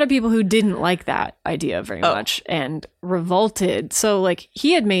 there were a lot of people who didn't like that idea very much and revolted. So, like,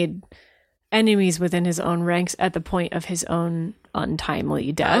 he had made enemies within his own ranks at the point of his own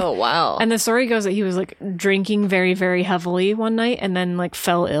untimely death. Oh, wow. And the story goes that he was like drinking very, very heavily one night and then like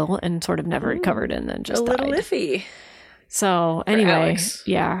fell ill and sort of never recovered and then just died. A little iffy. So anyway,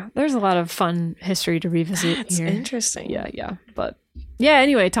 there's a lot of fun history to revisit That's here. Interesting. Yeah. But yeah,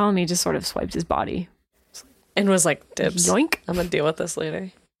 anyway, Ptolemy just sort of swiped his body. And was like, dibs. Yoink. I'm going to deal with this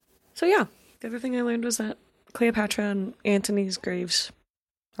later. So yeah, the other thing I learned was that Cleopatra and Antony's graves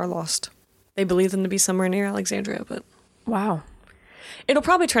are lost. They believe them to be somewhere near Alexandria, but... Wow. It'll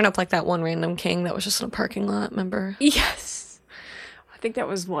probably turn up like that one random king that was just in a parking lot, remember? Yes. I think that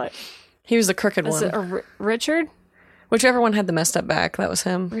was what? He was the crooked one. It Richard? Whichever one had the messed up back, that was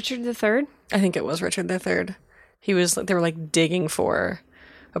him. Richard III? I think it was Richard III. They were like digging for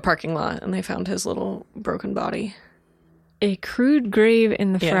a parking lot and they found his little broken body. A crude grave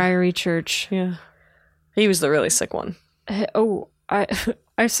in the Friary Church. Yeah. He was the really sick one.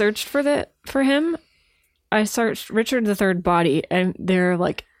 I searched for him. I searched Richard III body, and they're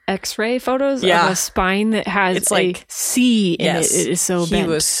like X-ray photos of a spine that has a C in it. It is so bent.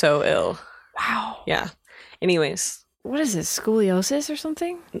 He was so ill. Wow. Yeah. Anyways, what is this? Scoliosis or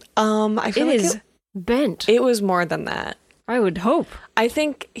something? I feel it is bent. It was more than that. I would hope. I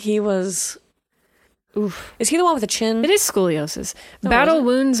think he was. Oof. Is he the one with the chin? It is scoliosis. Battle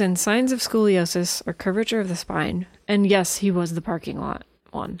wounds and signs of scoliosis or curvature of the spine. And yes, he was the parking lot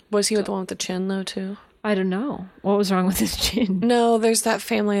one. Was he the one with the chin though too? I don't know. What was wrong with his chin? No, there's that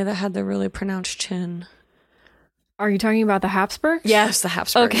family that had the really pronounced chin. Are you talking about the Habsburgs? Yes, the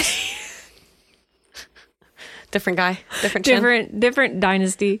Habsburgs. Okay. Different guy, different chin. Different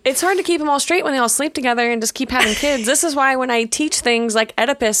dynasty. It's hard to keep them all straight when they all sleep together and just keep having kids. This is why when I teach things like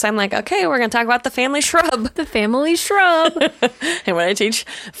Oedipus, I'm like, okay, we're going to talk about the family shrub. The family shrub. And when I teach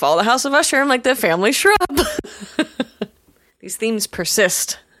Follow the House of Usher, I'm like, the family shrub. These themes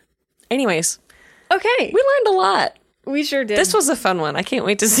persist. Anyways. Okay. We learned a lot. We sure did. This was a fun one. I can't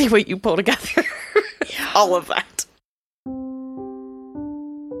wait to see what you pull together. All of that.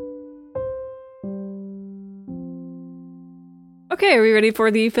 Okay, are we ready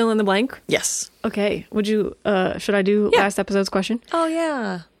for the fill in the blank? Yes. Okay. Should I do last episode's question? Oh,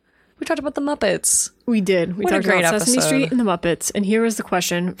 yeah. We talked about the Muppets. We did. We talked about Sesame Street and the Muppets. And here was the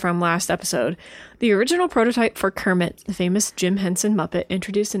question from last episode. The original prototype for Kermit, the famous Jim Henson Muppet,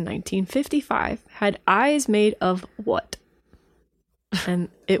 introduced in 1955, had eyes made of what? And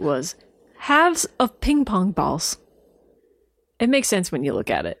it was halves of ping pong balls. It makes sense when you look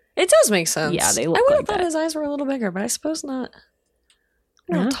at it. It does make sense. Yeah, they look I would have like thought that. his eyes were a little bigger, but I suppose not.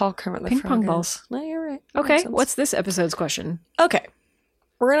 Yeah. Tall Kermit the Ping Frog pong is. balls. No, you're right. That Okay, makes sense. what's this episode's question? Okay.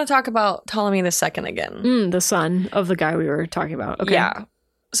 We're going to talk about Ptolemy II again. The son of the guy we were talking about. Okay. Yeah.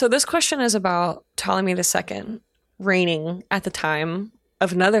 So this question is about Ptolemy II reigning at the time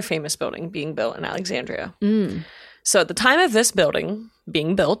of another famous building being built in Alexandria. So at the time of this building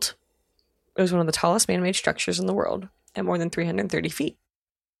being built, it was one of the tallest man-made structures in the world at more than 330 feet.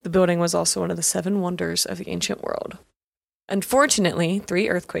 The building was also one of the 7 wonders of the ancient world. Unfortunately, 3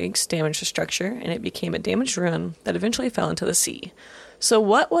 earthquakes damaged the structure, and it became a damaged ruin that eventually fell into the sea. So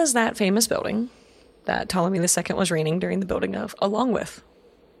what was that famous building that Ptolemy II was reigning during the building of, along with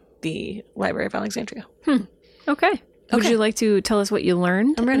the Library of Alexandria? Okay. Would Okay. you like to tell us what you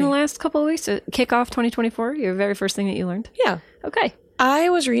learned I'm in ready. the last couple of weeks to kick off 2024? Your very first thing that you learned? Yeah. Okay. I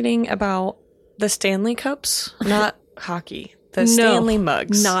was reading about the Stanley Cups, not hockey. The Stanley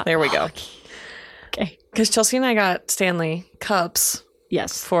mugs. not There we go. Okay. Because Chelsea and I got Stanley Cups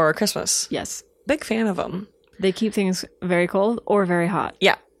Yes. for Christmas. Yes. Big fan of them. They keep things very cold or very hot.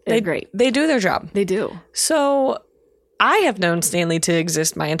 Yeah. They're great. They do their job. They do. So I have known Stanley to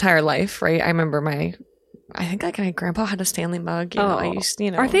exist my entire life, right? I remember I think like my grandpa had a Stanley mug. You know, I used,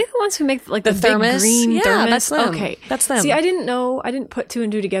 Are they the ones who make like the big thermos? green Yeah, thermos? that's them. Okay. That's them. See, I didn't put 2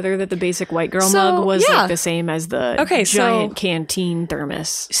 and 2 together that the basic white girl So, mug was yeah. like the same as the giant canteen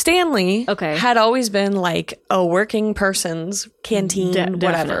thermos. Stanley Okay. had always been like a working person's canteen, whatever.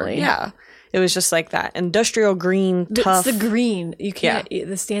 Definitely. Yeah. It was just like that industrial green, tough. It's the green. You can't.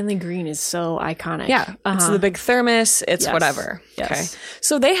 The Stanley green is so iconic. Yeah. It's the big thermos. It's Yes. whatever. Yes. Okay.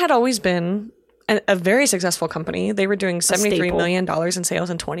 So they had always been a very successful company. They were doing $73 staple. million in sales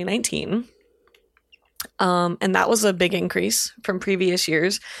in 2019. And that was a big increase from previous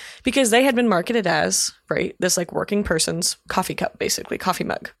years because they had been marketed as, right, this like working person's coffee cup, basically, coffee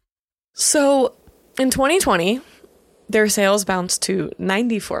mug. So in 2020, their sales bounced to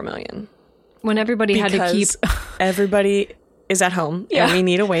 94 million. When everybody had to keep everybody is at home and we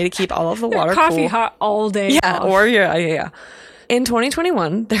need a way to keep all of the water coffee cool. hot all day. Yeah, off. or yeah. In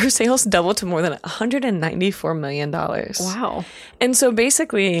 2021, their sales doubled to more than $194 million. Wow. And so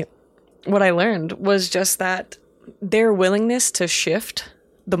basically, what I learned was just that their willingness to shift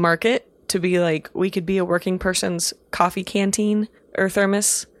the market to be like, we could be a working person's coffee canteen or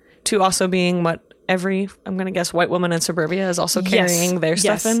thermos to also being what every, I'm going to guess, white woman in suburbia is also carrying their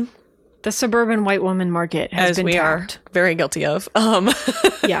stuff in. The suburban white woman market has been we tapped. are very guilty of.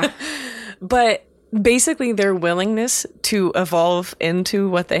 Yeah. But basically their willingness to evolve into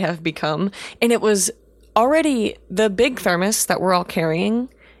what they have become. And it was already the big thermos that we're all carrying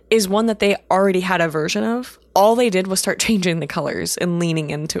is one that they already had a version of. All they did was start changing the colors and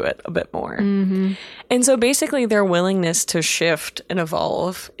leaning into it a bit more. Mm-hmm. And so basically their willingness to shift and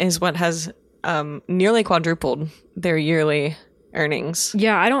evolve is what has nearly quadrupled their yearly earnings.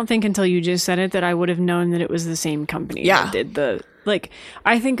 Yeah, I don't think until you just said it that I would have known that it was the same company that did the... Like,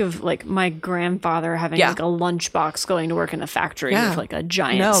 I think of, like, my grandfather having, like, a lunchbox going to work in a factory with, like, a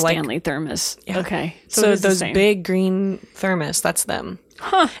giant Stanley thermos. Yeah. Okay. So those big green thermos, that's them.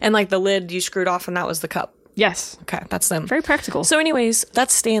 Huh. And, like, the lid you screwed off and that was the cup. Yes. Okay, that's them. Very practical. So anyways,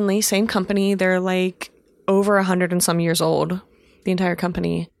 that's Stanley, same company. They're, like, over 100 and some years old, the entire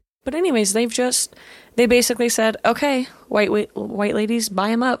company. But anyways, they basically said, okay, white ladies, buy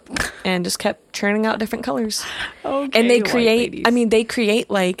them up, and just kept churning out different colors. Okay, and they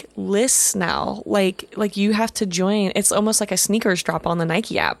create like lists now, like you have to join. It's almost like a sneakers drop on the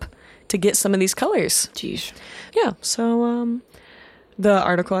Nike app to get some of these colors. Jeez. Yeah. So the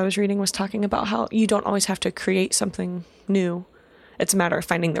article I was reading was talking about how you don't always have to create something new. It's a matter of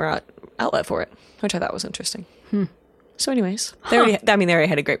finding the right outlet for it, which I thought was interesting. So anyways, they already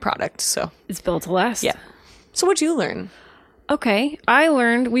had a great product, so. It's built to last. Yeah. So what'd you learn? Okay. I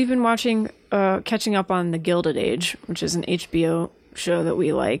learned, we've been watching, catching up on The Gilded Age, which is an HBO show that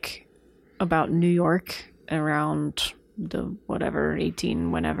we like about New York around the whatever,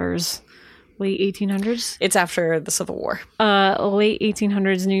 18-whenevers, late 1800s. It's after the Civil War. Late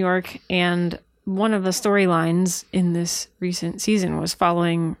 1800s New York, and one of the storylines in this recent season was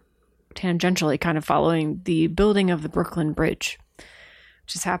tangentially kind of following the building of the Brooklyn Bridge,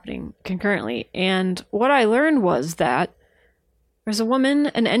 which is happening concurrently. And what I learned was that there's a woman,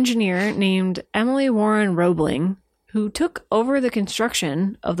 an engineer named Emily Warren Roebling, who took over the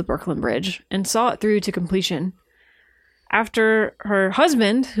construction of the Brooklyn Bridge and saw it through to completion after her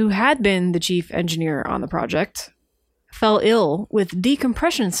husband, who had been the chief engineer on the project, fell ill with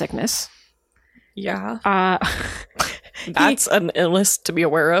decompression sickness. Yeah. That's an illness to be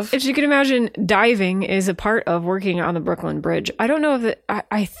aware of. If you can imagine, diving is a part of working on the Brooklyn Bridge. I don't know if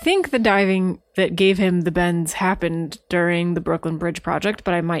I think the diving that gave him the bends happened during the Brooklyn Bridge project,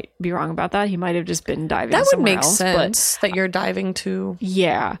 but I might be wrong about that. He might have just been diving that would somewhere make else, sense that you're diving to.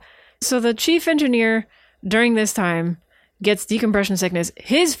 Yeah. So the chief engineer during this time gets decompression sickness.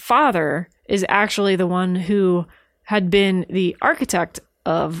 His father is actually the one who had been the architect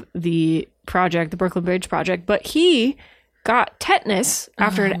of the project, the Brooklyn Bridge project, but he got tetanus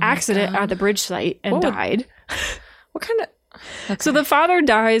after an accident at the bridge site and died. What kind of... Okay. So the father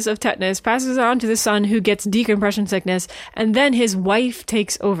dies of tetanus, passes on to the son who gets decompression sickness, and then his wife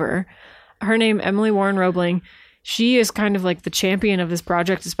takes over. Her name, Emily Warren Roebling. She is kind of like the champion of this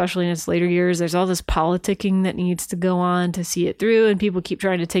project, especially in its later years. There's all this politicking that needs to go on to see it through, and people keep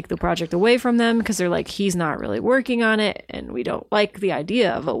trying to take the project away from them because they're like, he's not really working on it, and we don't like the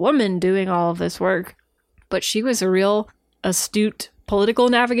idea of a woman doing all of this work. But she was a real astute political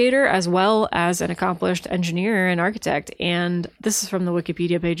navigator as well as an accomplished engineer and architect. And this is from the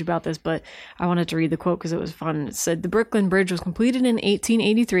Wikipedia page about this, but I wanted to read the quote because it was fun. It said, "The Brooklyn Bridge was completed in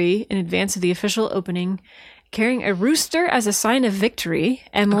 1883 in advance of the official opening. Carrying a rooster as a sign of victory,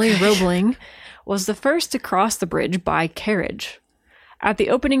 Emily Roebling was the first to cross the bridge by carriage. At the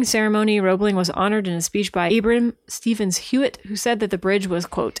opening ceremony, Roebling was honored in a speech by Abram Stevens Hewitt, who said that the bridge was,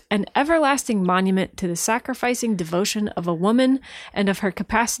 quote, an everlasting monument to the sacrificing devotion of a woman and of her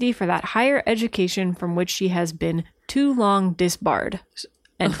capacity for that higher education from which she has been too long disbarred,"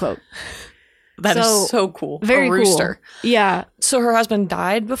 end quote. That is so cool. Very a rooster. Cool. Yeah. So her husband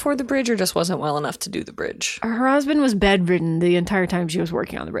died before the bridge or just wasn't well enough to do the bridge? Her husband was bedridden the entire time she was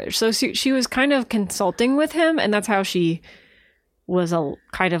working on the bridge. So she was kind of consulting with him, and that's how she was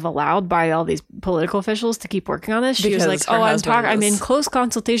kind of allowed by all these political officials to keep working on this. She was like, I'm in close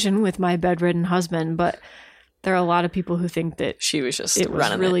consultation with my bedridden husband, but there are a lot of people who think that she was just it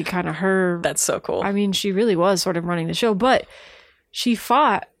was really kind of her. That's so cool. I mean, she really was sort of running the show, but she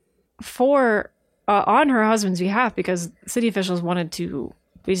fought for on her husband's behalf because city officials wanted to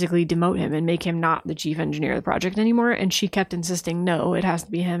basically demote him and make him not the chief engineer of the project anymore. And she kept insisting, no, it has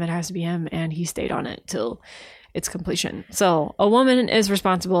to be him. It has to be him. And he stayed on it till its completion. So a woman is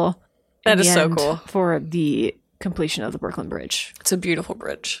responsible. That is so cool. For the completion of the Brooklyn Bridge. It's a beautiful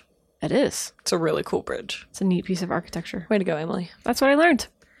bridge. It is. It's a really cool bridge. It's a neat piece of architecture. Way to go, Emily. That's what I learned.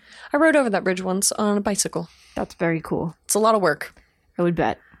 I rode over that bridge once on a bicycle. That's very cool. It's a lot of work. I would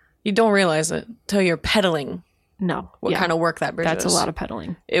bet. You don't realize it till you're pedaling. No. What kind of work that bridge That's is. a lot of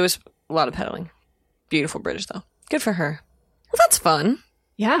pedaling. It was a lot of pedaling. Beautiful bridge, though. Good for her. Well, that's fun.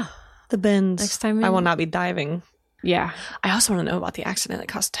 Yeah. The bends. Next time I will not be diving. Yeah. I also want to know about the accident that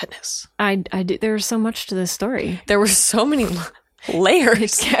caused tetanus. I did. There was so much to this story. There were so many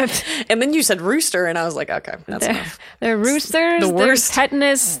layers. And then you said rooster, and I was like, okay, that's enough. There are roosters. There's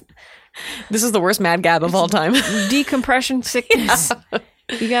tetanus. This is the worst mad gab of all time. Decompression sickness. Yeah.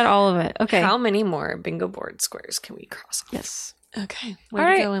 You got all of it. Okay. How many more bingo board squares can we cross off? Yes. Okay.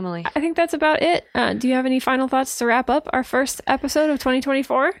 Way to go, Emily. I think that's about it. Do you have any final thoughts to wrap up our first episode of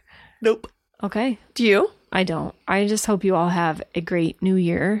 2024? Nope. Okay. Do you? I don't. I just hope you all have a great new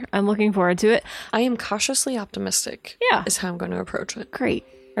year. I'm looking forward to it. I am cautiously optimistic. Yeah. Is how I'm going to approach it. Great.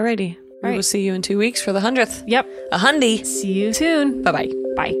 Alrighty. We will see you in 2 weeks for the 100th. Yep. A hundy. See you soon. Bye-bye.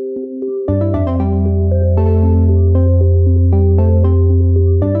 Bye.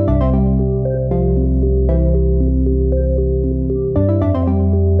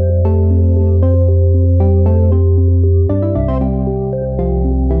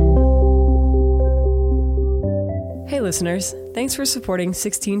 Listeners, thanks for supporting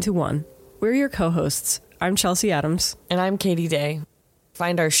 16 to 1. We're your co-hosts. I'm Chelsea Adams. And I'm Katie Day.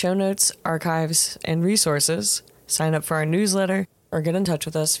 Find our show notes, archives, and resources, sign up for our newsletter, or get in touch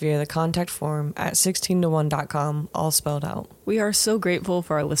with us via the contact form at 16to1.com, all spelled out. We are so grateful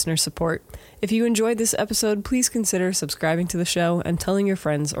for our listener support. If you enjoyed this episode, please consider subscribing to the show and telling your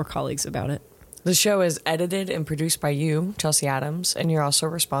friends or colleagues about it. The show is edited and produced by you, Chelsea Adams, and you're also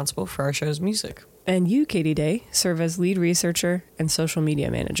responsible for our show's music. And you, Katie Day, serve as lead researcher and social media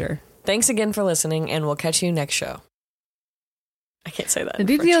manager. Thanks again for listening, and we'll catch you next show. I can't say that. The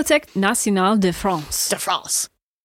Bibliothèque Nationale de France. De France.